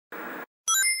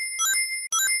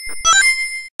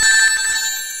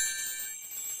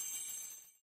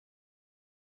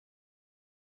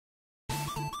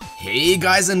Hey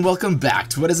guys, and welcome back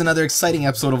to what is another exciting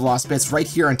episode of Lost Bits right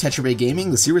here on TetraBitGaming,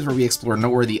 the series where we explore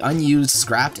noteworthy unused,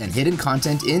 scrapped, and hidden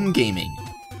content in gaming.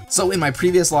 So in my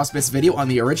previous Lost Bits video on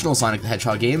the original Sonic the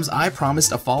Hedgehog games, I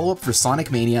promised a follow-up for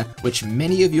Sonic Mania, which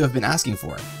many of you have been asking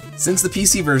for. Since the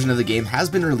PC version of the game has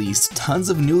been released, tons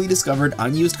of newly discovered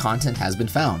unused content has been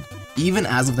found. Even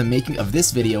as of the making of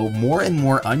this video, more and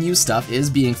more unused stuff is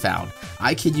being found.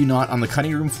 I kid you not, on the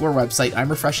Cutting Room Floor website, I'm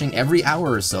refreshing every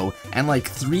hour or so, and like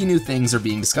 3 new things are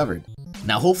being discovered.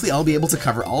 Now hopefully I'll be able to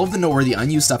cover all of the noteworthy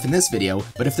unused stuff in this video,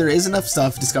 but if there is enough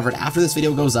stuff discovered after this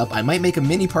video goes up, I might make a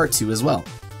mini part 2 as well.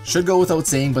 Should go without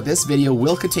saying, but this video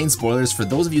will contain spoilers for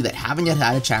those of you that haven't yet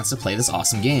had a chance to play this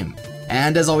awesome game.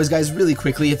 And as always guys, really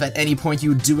quickly, if at any point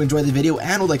you do enjoy the video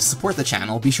and would like to support the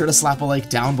channel, be sure to slap a like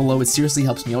down below, it seriously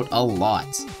helps me out a lot.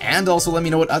 And also let me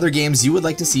know what other games you would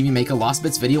like to see me make a Lost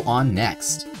Bits video on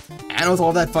next. And with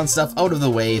all that fun stuff out of the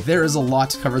way, there is a lot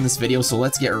to cover in this video, so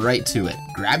let's get right to it.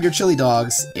 Grab your chili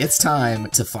dogs, it's time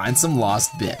to find some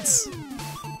Lost Bits.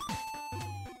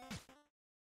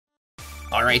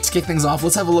 Alright, to kick things off,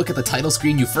 let's have a look at the title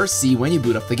screen you first see when you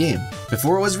boot up the game.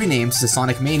 Before it was renamed to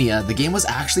Sonic Mania, the game was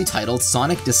actually titled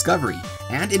Sonic Discovery,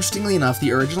 and interestingly enough,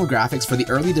 the original graphics for the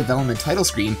early development title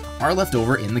screen are left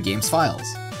over in the game's files.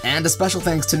 And a special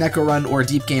thanks to NecoRun or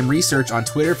Deep Game Research on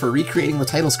Twitter for recreating the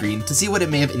title screen to see what it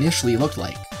may have initially looked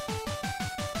like.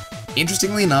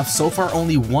 Interestingly enough, so far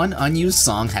only one unused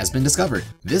song has been discovered.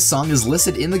 This song is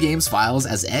listed in the game's files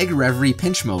as Egg Reverie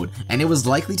Pinch Mode, and it was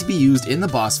likely to be used in the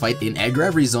boss fight in Egg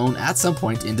Reverie Zone at some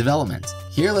point in development.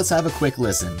 Here, let's have a quick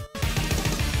listen.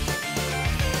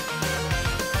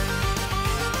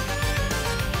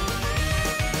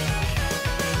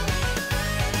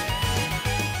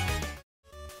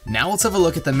 Now let's have a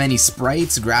look at the many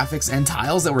sprites, graphics, and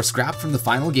tiles that were scrapped from the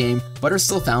final game, but are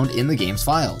still found in the game's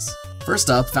files.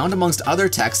 First up, found amongst other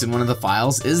text in one of the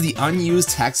files, is the unused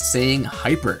text saying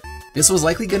Hyper. This was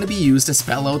likely going to be used to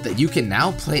spell out that you can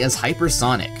now play as Hyper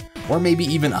Sonic, or maybe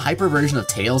even a hyper version of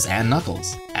Tails and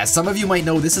Knuckles. As some of you might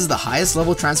know, this is the highest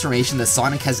level transformation that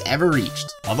Sonic has ever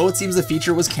reached. Although it seems the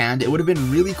feature was canned, it would have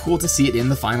been really cool to see it in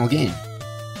the final game.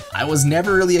 I was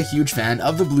never really a huge fan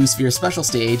of the Blue Sphere special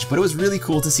stage, but it was really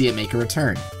cool to see it make a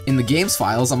return. In the game's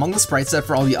files, among the sprites set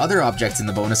for all the other objects in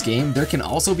the bonus game, there can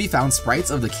also be found sprites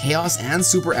of the Chaos and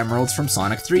Super Emeralds from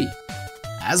Sonic 3.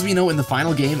 As we know, in the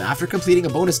final game, after completing a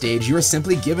bonus stage, you are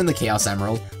simply given the Chaos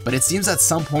Emerald, but it seems at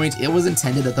some point it was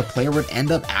intended that the player would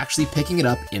end up actually picking it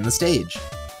up in the stage.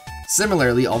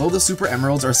 Similarly, although the Super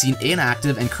Emeralds are seen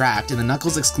inactive and cracked in the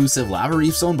Knuckles exclusive Lava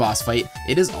Reef Zone boss fight,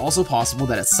 it is also possible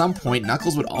that at some point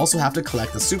Knuckles would also have to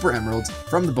collect the Super Emeralds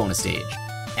from the bonus stage.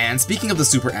 And speaking of the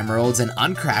Super Emeralds, an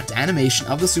uncracked animation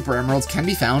of the Super Emeralds can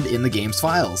be found in the game's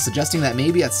files, suggesting that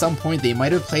maybe at some point they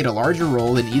might have played a larger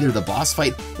role in either the boss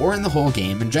fight or in the whole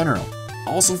game in general.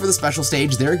 Also for the special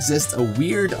stage, there exists a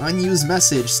weird unused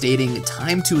message stating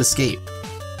 "Time to escape."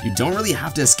 You don't really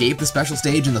have to escape the special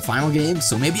stage in the final game,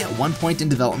 so maybe at one point in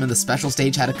development the special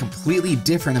stage had a completely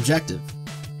different objective.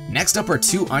 Next up are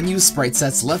 2 unused sprite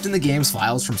sets left in the game's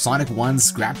files from Sonic 1's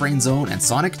Scrap Brain Zone and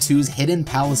Sonic 2's Hidden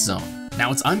Palace Zone.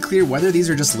 Now it's unclear whether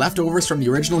these are just leftovers from the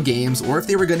original games or if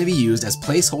they were going to be used as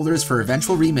placeholders for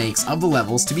eventual remakes of the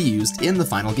levels to be used in the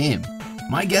final game.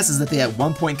 My guess is that they at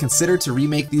one point considered to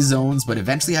remake these zones, but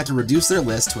eventually had to reduce their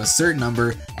list to a certain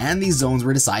number, and these zones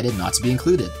were decided not to be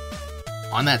included.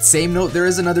 On that same note, there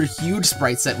is another huge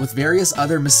sprite set with various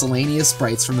other miscellaneous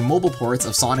sprites from the mobile ports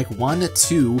of Sonic 1,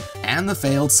 2, and the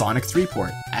failed Sonic 3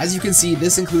 port. As you can see,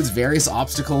 this includes various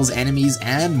obstacles, enemies,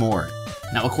 and more.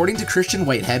 Now according to Christian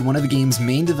Whitehead, one of the game's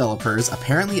main developers,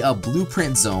 apparently a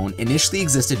blueprint zone initially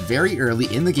existed very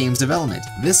early in the game's development.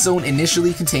 This zone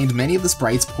initially contained many of the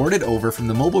sprites ported over from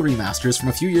the mobile remasters from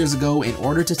a few years ago in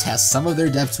order to test some of their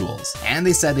dev tools, and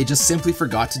they said they just simply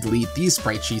forgot to delete these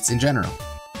sprite sheets in general.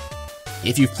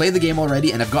 If you've played the game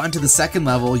already and have gotten to the second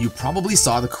level, you probably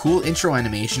saw the cool intro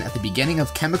animation at the beginning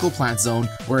of Chemical Plant Zone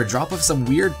where a drop of some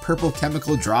weird purple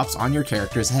chemical drops on your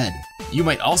character's head. You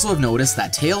might also have noticed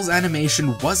that Tails'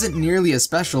 animation wasn't nearly as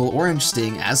special or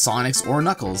interesting as Sonic's or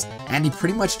Knuckles, and he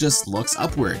pretty much just looks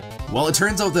upward. Well, it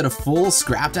turns out that a full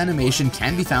scrapped animation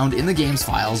can be found in the game's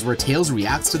files where Tails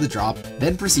reacts to the drop,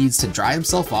 then proceeds to dry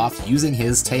himself off using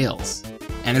his tails.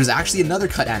 And there's actually another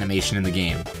cut animation in the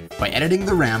game. By editing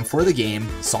the RAM for the game,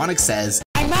 Sonic says,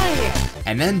 "I'm out of here,"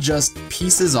 and then just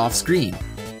pieces off screen.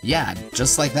 Yeah,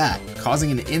 just like that,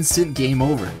 causing an instant game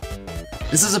over.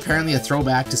 This is apparently a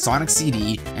throwback to Sonic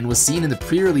CD and was seen in the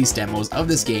pre-release demos of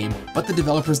this game, but the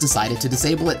developers decided to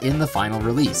disable it in the final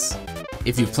release.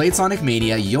 If you've played Sonic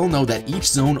Mania, you'll know that each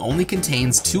zone only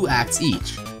contains 2 acts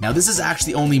each. Now this is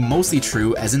actually only mostly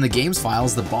true, as in the game's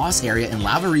files, the boss area in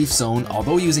Lava Reef Zone,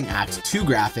 although using Act 2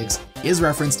 graphics, is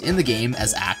referenced in the game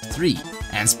as Act 3.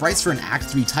 And sprites for an Act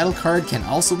 3 title card can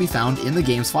also be found in the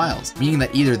game's files, meaning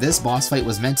that either this boss fight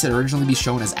was meant to originally be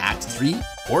shown as Act 3,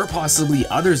 or possibly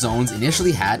other zones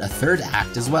initially had a 3rd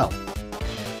act as well.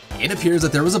 It appears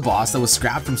that there was a boss that was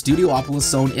scrapped from Studiopolis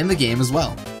Zone in the game as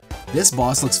well. This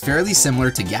boss looks fairly similar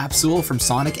to Gapsule from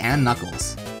Sonic and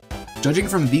Knuckles. Judging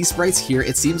from these sprites here,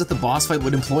 it seems that the boss fight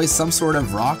would employ some sort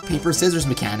of rock, paper, scissors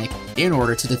mechanic in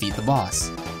order to defeat the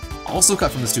boss. Also cut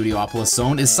from the Studiopolis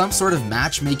Zone is some sort of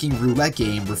matchmaking roulette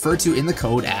game referred to in the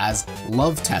code as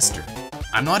Love Tester.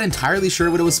 I'm not entirely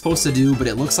sure what it was supposed to do, but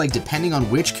it looks like depending on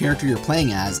which character you're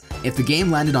playing as, if the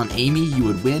game landed on Amy, you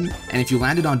would win, and if you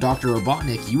landed on Dr.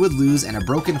 Robotnik, you would lose and a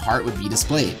broken heart would be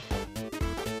displayed.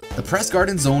 The Press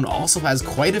Garden Zone also has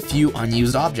quite a few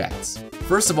unused objects.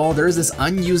 First of all, there is this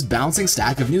unused bouncing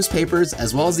stack of newspapers,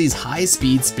 as well as these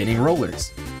high-speed spinning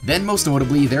rollers. Then most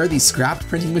notably, there are these scrapped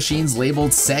printing machines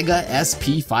labeled Sega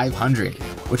SP500,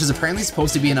 which is apparently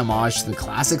supposed to be an homage to the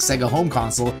classic Sega home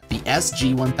console, the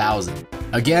SG-1000.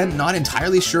 Again, not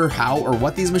entirely sure how or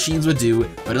what these machines would do,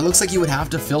 but it looks like you would have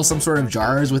to fill some sort of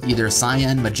jars with either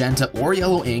cyan, magenta, or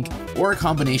yellow ink, or a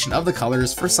combination of the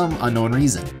colors for some unknown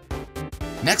reason.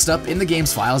 Next up, in the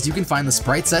game's files, you can find the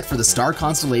sprite set for the star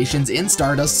constellations in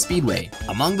Stardust Speedway.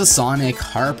 Among the Sonic,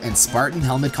 Harp, and Spartan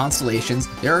Helmet constellations,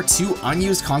 there are 2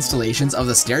 unused constellations of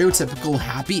the stereotypical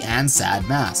happy and sad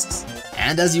masks.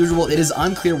 And as usual, it is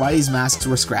unclear why these masks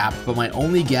were scrapped, but my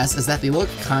only guess is that they look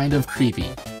kind of creepy.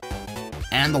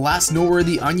 And the last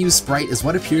noteworthy unused sprite is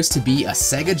what appears to be a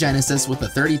Sega Genesis with a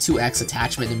 32X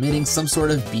attachment emitting some sort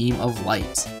of beam of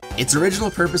light. Its original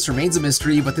purpose remains a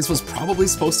mystery, but this was probably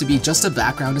supposed to be just a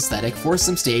background aesthetic for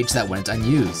some stage that went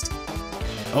unused.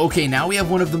 Okay, now we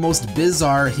have one of the most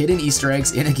bizarre hidden Easter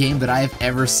eggs in a game that I have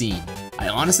ever seen. I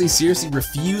honestly seriously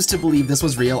refused to believe this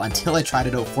was real until I tried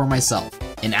it out for myself.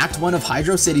 In Act 1 of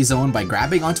Hydro City Zone, by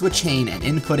grabbing onto a chain and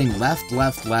inputting left,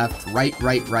 left, left, right,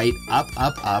 right, right, up,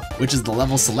 up, up, which is the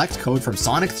level select code from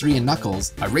Sonic 3 and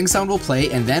Knuckles, a ring sound will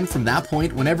play, and then from that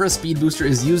point, whenever a speed booster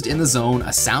is used in the zone,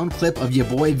 a sound clip of ya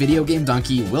boy Video Game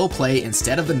Donkey will play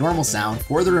instead of the normal sound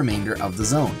for the remainder of the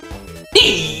zone.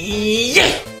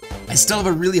 I still have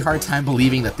a really hard time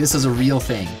believing that this is a real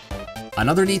thing.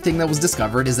 Another neat thing that was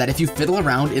discovered is that if you fiddle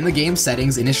around in the game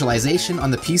settings initialization on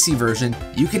the PC version,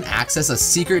 you can access a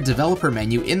secret developer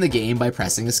menu in the game by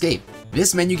pressing escape.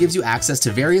 This menu gives you access to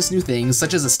various new things,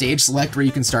 such as a stage select where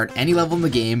you can start any level in the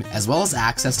game, as well as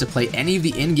access to play any of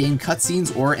the in-game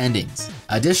cutscenes or endings.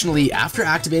 Additionally, after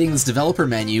activating this developer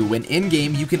menu, when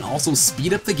in-game you can also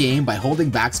speed up the game by holding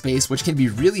backspace, which can be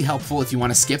really helpful if you want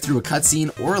to skip through a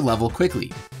cutscene or a level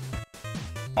quickly.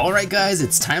 Alright guys,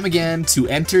 it's time again to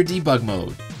enter debug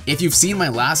mode. If you've seen my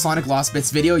last Sonic Lost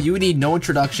Bits video, you would need no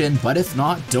introduction, but if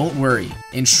not, don't worry.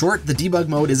 In short, the debug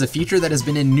mode is a feature that has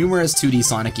been in numerous 2D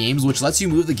Sonic games, which lets you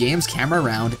move the game's camera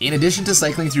around, in addition to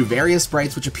cycling through various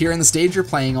sprites which appear in the stage you're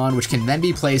playing on, which can then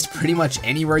be placed pretty much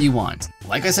anywhere you want.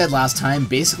 Like I said last time,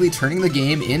 basically turning the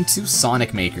game into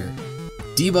Sonic Maker.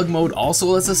 Debug mode also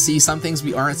lets us see some things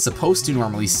we aren't supposed to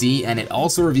normally see, and it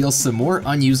also reveals some more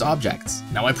unused objects.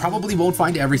 Now I probably won't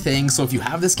find everything, so if you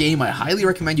have this game, I highly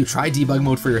recommend you try debug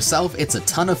mode for yourself. It's a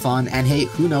ton of fun, and hey,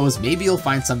 who knows, maybe you'll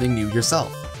find something new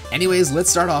yourself. Anyways, let's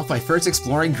start off by first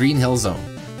exploring Green Hill Zone.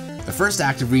 The first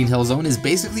act of Green Hill Zone is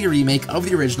basically a remake of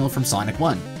the original from Sonic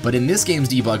 1, but in this game's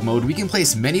debug mode we can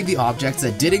place many of the objects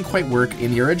that didn't quite work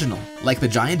in the original, like the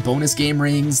giant bonus game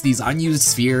rings, these unused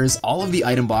spheres, all of the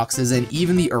item boxes, and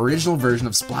even the original version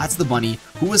of Splats the Bunny,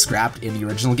 who was scrapped in the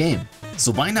original game.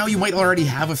 So by now you might already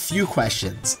have a few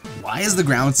questions. Why is the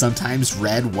ground sometimes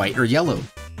red, white, or yellow?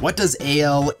 What does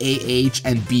AL, AH,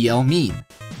 and BL mean?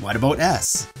 What about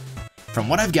S? From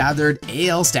what I've gathered,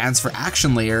 AL stands for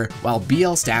Action Layer, while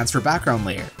BL stands for Background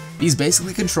Layer. These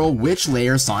basically control which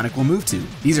layer Sonic will move to.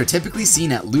 These are typically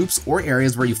seen at loops or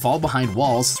areas where you fall behind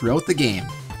walls throughout the game.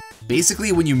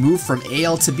 Basically, when you move from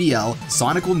AL to BL,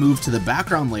 Sonic will move to the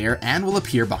background layer and will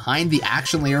appear behind the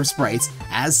action layer of sprites,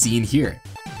 as seen here.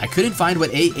 I couldn't find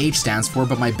what AH stands for,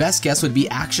 but my best guess would be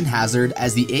Action Hazard,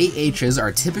 as the AHs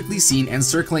are typically seen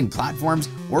encircling platforms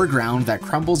or ground that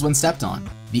crumbles when stepped on.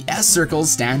 The S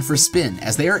circles stand for Spin,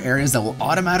 as they are areas that will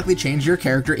automatically change your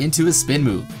character into a spin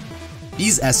move.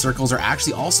 These S circles are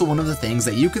actually also one of the things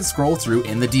that you can scroll through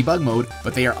in the debug mode,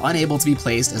 but they are unable to be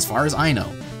placed as far as I know.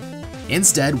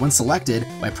 Instead, when selected,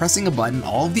 by pressing a button,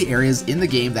 all of the areas in the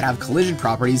game that have collision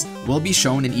properties will be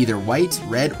shown in either white,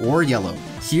 red, or yellow.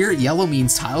 Here, yellow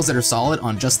means tiles that are solid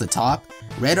on just the top,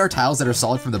 red are tiles that are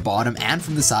solid from the bottom and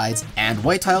from the sides, and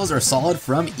white tiles are solid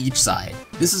from each side.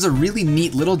 This is a really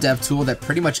neat little dev tool that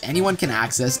pretty much anyone can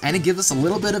access, and it gives us a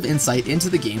little bit of insight into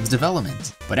the game's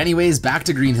development. But anyways, back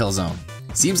to Green Hill Zone.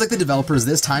 Seems like the developers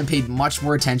this time paid much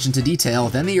more attention to detail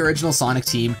than the original Sonic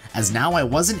team, as now I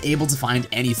wasn't able to find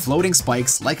any floating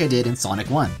spikes like I did in Sonic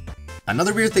 1.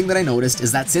 Another weird thing that I noticed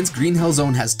is that since Green Hill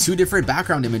Zone has two different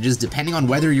background images depending on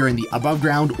whether you're in the above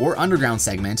ground or underground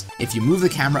segment, if you move the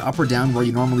camera up or down where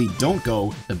you normally don't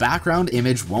go, the background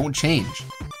image won't change.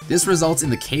 This results in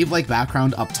the cave-like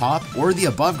background up top or the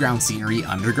above ground scenery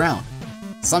underground.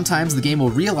 Sometimes the game will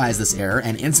realize this error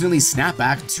and instantly snap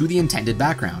back to the intended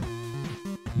background.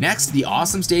 Next, the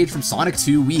awesome stage from Sonic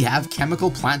 2, we have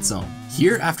Chemical Plant Zone.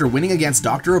 Here, after winning against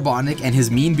Dr. Robotnik and his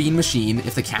Mean Bean machine,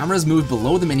 if the camera is moved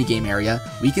below the minigame area,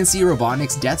 we can see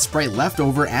Robotnik's death sprite left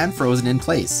over and frozen in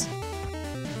place.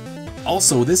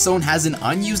 Also, this zone has an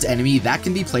unused enemy that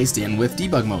can be placed in with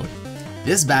debug mode.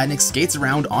 This badnik skates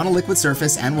around on a liquid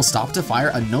surface and will stop to fire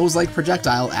a nose-like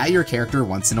projectile at your character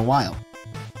once in a while.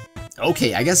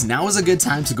 Okay, I guess now is a good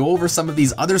time to go over some of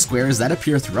these other squares that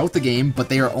appear throughout the game, but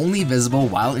they are only visible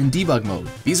while in debug mode.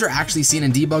 These are actually seen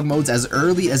in debug modes as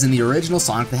early as in the original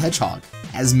Sonic the Hedgehog.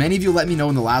 As many of you let me know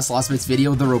in the last Lost Bits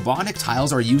video, the Robotnik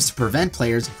tiles are used to prevent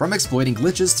players from exploiting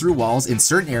glitches through walls in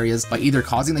certain areas by either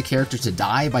causing the character to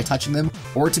die by touching them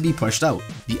or to be pushed out.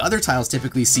 The other tiles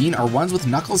typically seen are ones with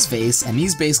Knuckles' face, and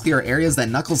these basically are areas that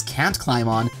Knuckles can't climb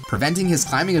on, preventing his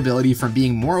climbing ability from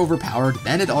being more overpowered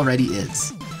than it already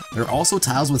is. There are also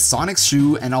tiles with Sonic's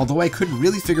shoe, and although I couldn't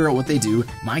really figure out what they do,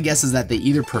 my guess is that they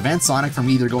either prevent Sonic from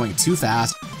either going too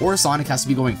fast, or Sonic has to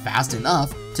be going fast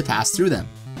enough to pass through them.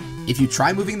 If you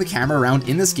try moving the camera around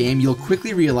in this game, you'll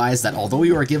quickly realize that although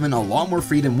you are given a lot more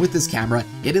freedom with this camera,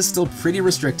 it is still pretty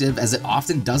restrictive as it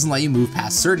often doesn't let you move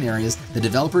past certain areas the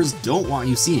developers don't want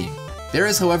you seeing. There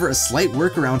is, however, a slight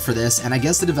workaround for this, and I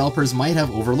guess the developers might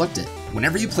have overlooked it.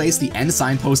 Whenever you place the end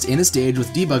signpost in a stage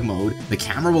with debug mode, the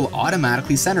camera will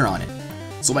automatically center on it.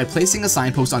 So by placing a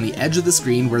signpost on the edge of the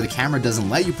screen where the camera doesn't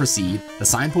let you proceed, the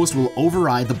signpost will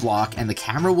override the block and the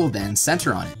camera will then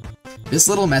center on it. This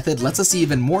little method lets us see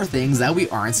even more things that we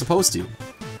aren't supposed to.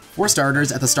 For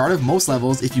starters, at the start of most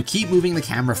levels, if you keep moving the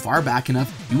camera far back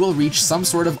enough, you will reach some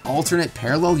sort of alternate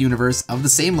parallel universe of the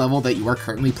same level that you are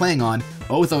currently playing on,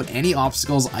 but without any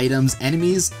obstacles, items,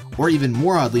 enemies, or even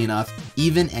more oddly enough,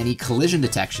 even any collision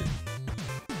detection.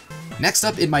 Next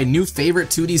up, in my new favorite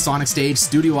 2D Sonic stage,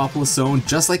 Studiopolis Zone,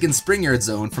 just like in Springyard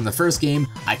Zone from the first game,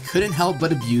 I couldn't help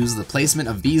but abuse the placement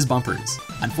of these bumpers.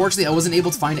 Unfortunately, I wasn't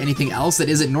able to find anything else that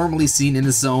isn't normally seen in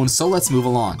this zone, so let's move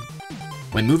along.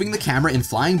 When moving the camera in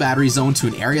Flying Battery Zone to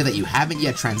an area that you haven't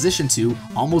yet transitioned to,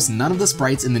 almost none of the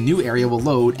sprites in the new area will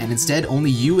load, and instead only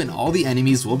you and all the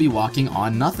enemies will be walking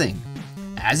on nothing.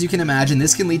 As you can imagine,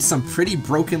 this can lead to some pretty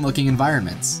broken looking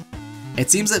environments.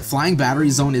 It seems that Flying Battery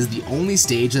Zone is the only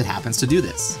stage that happens to do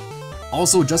this.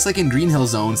 Also, just like in Green Hill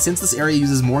Zone, since this area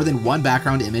uses more than one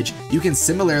background image, you can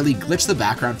similarly glitch the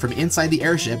background from inside the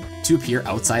airship to appear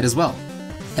outside as well.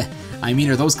 I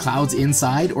mean, are those clouds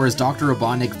inside, or is Dr.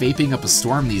 Robotnik vaping up a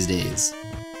storm these days?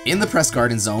 In the Press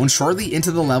Garden Zone, shortly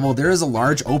into the level, there is a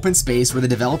large open space where the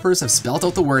developers have spelt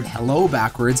out the word hello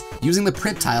backwards using the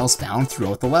print tiles found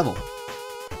throughout the level.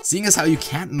 Seeing as how you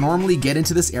can't normally get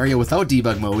into this area without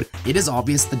debug mode, it is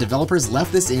obvious the developers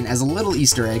left this in as a little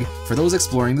Easter egg for those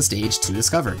exploring the stage to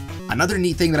discover. Another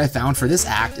neat thing that I found for this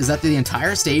act is that the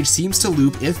entire stage seems to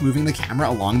loop if moving the camera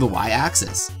along the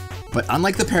Y-axis. But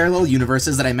unlike the parallel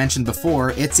universes that I mentioned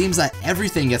before, it seems that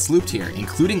everything gets looped here,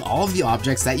 including all of the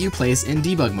objects that you place in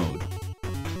debug mode.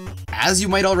 As you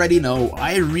might already know,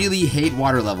 I really hate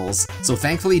water levels, so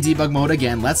thankfully debug mode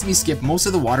again lets me skip most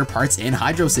of the water parts in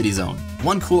Hydro City Zone.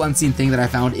 One cool unseen thing that I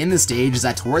found in this stage is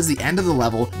that towards the end of the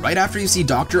level, right after you see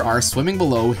Dr. R swimming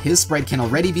below, his sprite can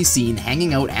already be seen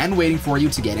hanging out and waiting for you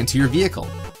to get into your vehicle.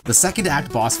 The second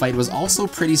act boss fight was also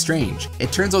pretty strange.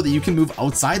 It turns out that you can move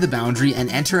outside the boundary and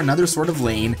enter another sort of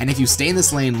lane, and if you stay in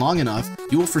this lane long enough,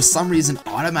 you will for some reason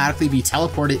automatically be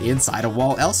teleported inside a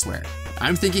wall elsewhere.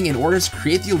 I'm thinking in order to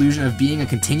create the illusion of being a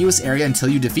continuous area until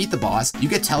you defeat the boss, you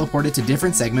get teleported to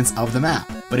different segments of the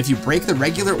map. But if you break the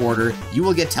regular order, you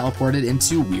will get teleported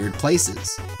into weird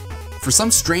places. For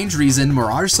some strange reason,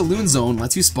 Mirage Saloon Zone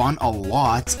lets you spawn a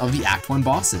lot of the Act 1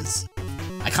 bosses.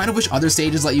 I kind of wish other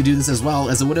stages let you do this as well,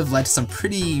 as it would have led to some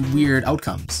pretty weird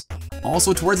outcomes.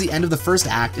 Also, towards the end of the first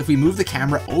act, if we move the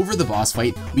camera over the boss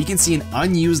fight, we can see an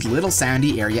unused little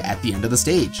sandy area at the end of the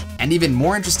stage. And even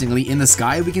more interestingly, in the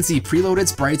sky we can see preloaded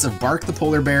sprites of Bark the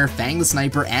polar bear, Fang the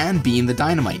sniper, and Bean the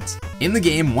dynamite. In the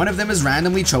game, one of them is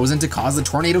randomly chosen to cause the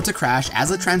tornado to crash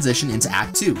as a transition into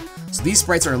Act 2, so these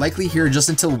sprites are likely here just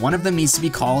until one of them needs to be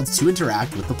called to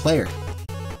interact with the player.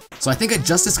 So I think I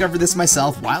just discovered this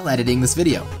myself while editing this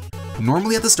video.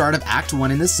 Normally at the start of Act 1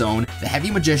 in this zone, the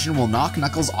Heavy Magician will knock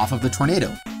Knuckles off of the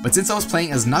tornado, but since I was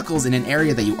playing as Knuckles in an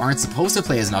area that you aren't supposed to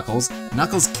play as Knuckles,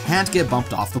 Knuckles can't get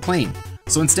bumped off the plane.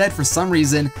 So instead, for some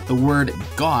reason, the word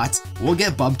 "got" will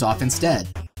get bumped off instead.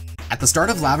 At the start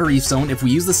of Lava Reef Zone, if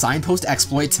we use the signpost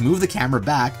exploit to move the camera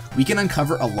back, we can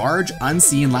uncover a large,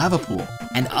 unseen lava pool.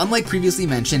 And unlike previously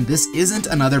mentioned, this isn't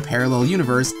another parallel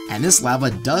universe, and this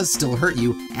lava does still hurt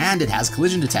you, and it has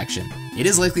collision detection. It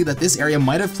is likely that this area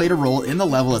might have played a role in the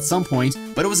level at some point,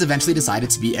 but it was eventually decided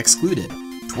to be excluded.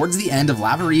 Towards the end of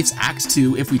Lava Reef's Act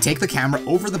 2, if we take the camera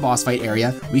over the boss fight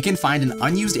area, we can find an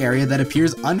unused area that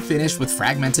appears unfinished with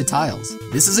fragmented tiles.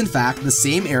 This is in fact the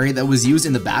same area that was used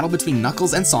in the battle between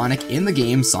Knuckles and Sonic in the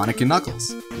game Sonic and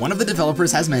Knuckles. One of the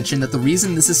developers has mentioned that the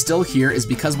reason this is still here is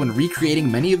because when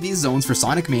recreating many of these zones for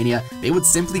Sonic Mania, they would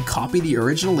simply copy the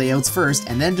original layouts first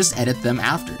and then just edit them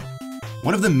after.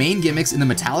 One of the main gimmicks in the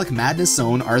Metallic Madness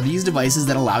zone are these devices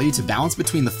that allow you to bounce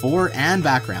between the fore and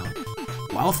background.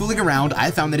 While fooling around, I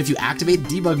found that if you activate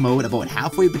debug mode about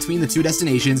halfway between the two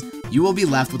destinations, you will be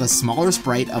left with a smaller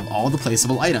sprite of all the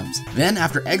placeable items. Then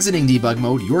after exiting debug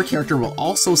mode, your character will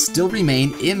also still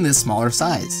remain in this smaller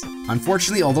size.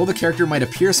 Unfortunately, although the character might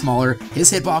appear smaller, his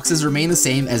hitboxes remain the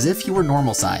same as if he were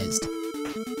normal sized.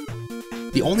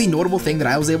 The only notable thing that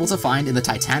I was able to find in the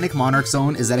Titanic Monarch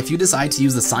zone is that if you decide to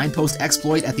use the signpost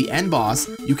exploit at the end boss,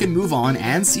 you can move on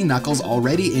and see Knuckles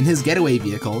already in his getaway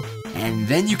vehicle, and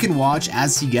then you can watch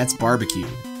as he gets barbecued.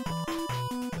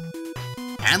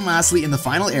 And lastly, in the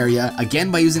final area,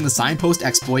 again by using the signpost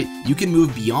exploit, you can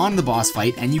move beyond the boss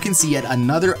fight and you can see yet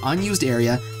another unused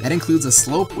area that includes a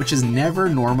slope which is never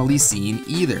normally seen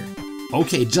either.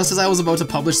 Okay, just as I was about to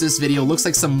publish this video, looks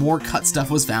like some more cut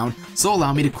stuff was found, so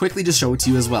allow me to quickly just show it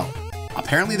to you as well.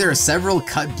 Apparently there are several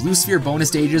cut blue sphere bonus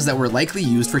stages that were likely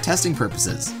used for testing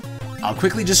purposes. I'll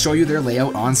quickly just show you their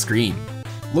layout on screen.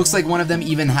 Looks like one of them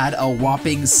even had a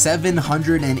whopping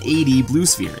 780 blue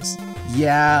spheres.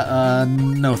 Yeah,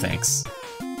 no thanks.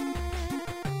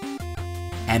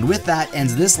 And with that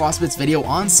ends this Lost Bits video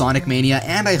on Sonic Mania,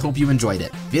 and I hope you enjoyed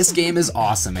it. This game is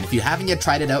awesome, and if you haven't yet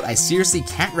tried it out, I seriously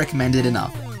can't recommend it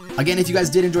enough. Again, if you guys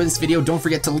did enjoy this video, don't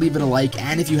forget to leave it a like,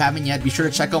 and if you haven't yet, be sure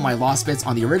to check out my Lost Bits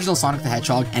on the original Sonic the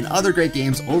Hedgehog and other great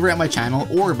games over at my channel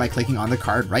or by clicking on the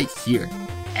card right here.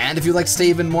 And if you'd like to stay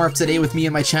even more up to date with me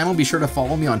and my channel, be sure to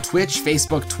follow me on Twitch,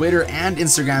 Facebook, Twitter, and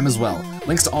Instagram as well.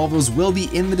 Links to all of those will be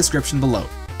in the description below.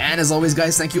 And as always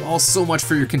guys, thank you all so much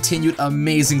for your continued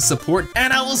amazing support,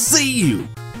 and I will see you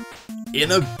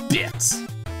in a bit.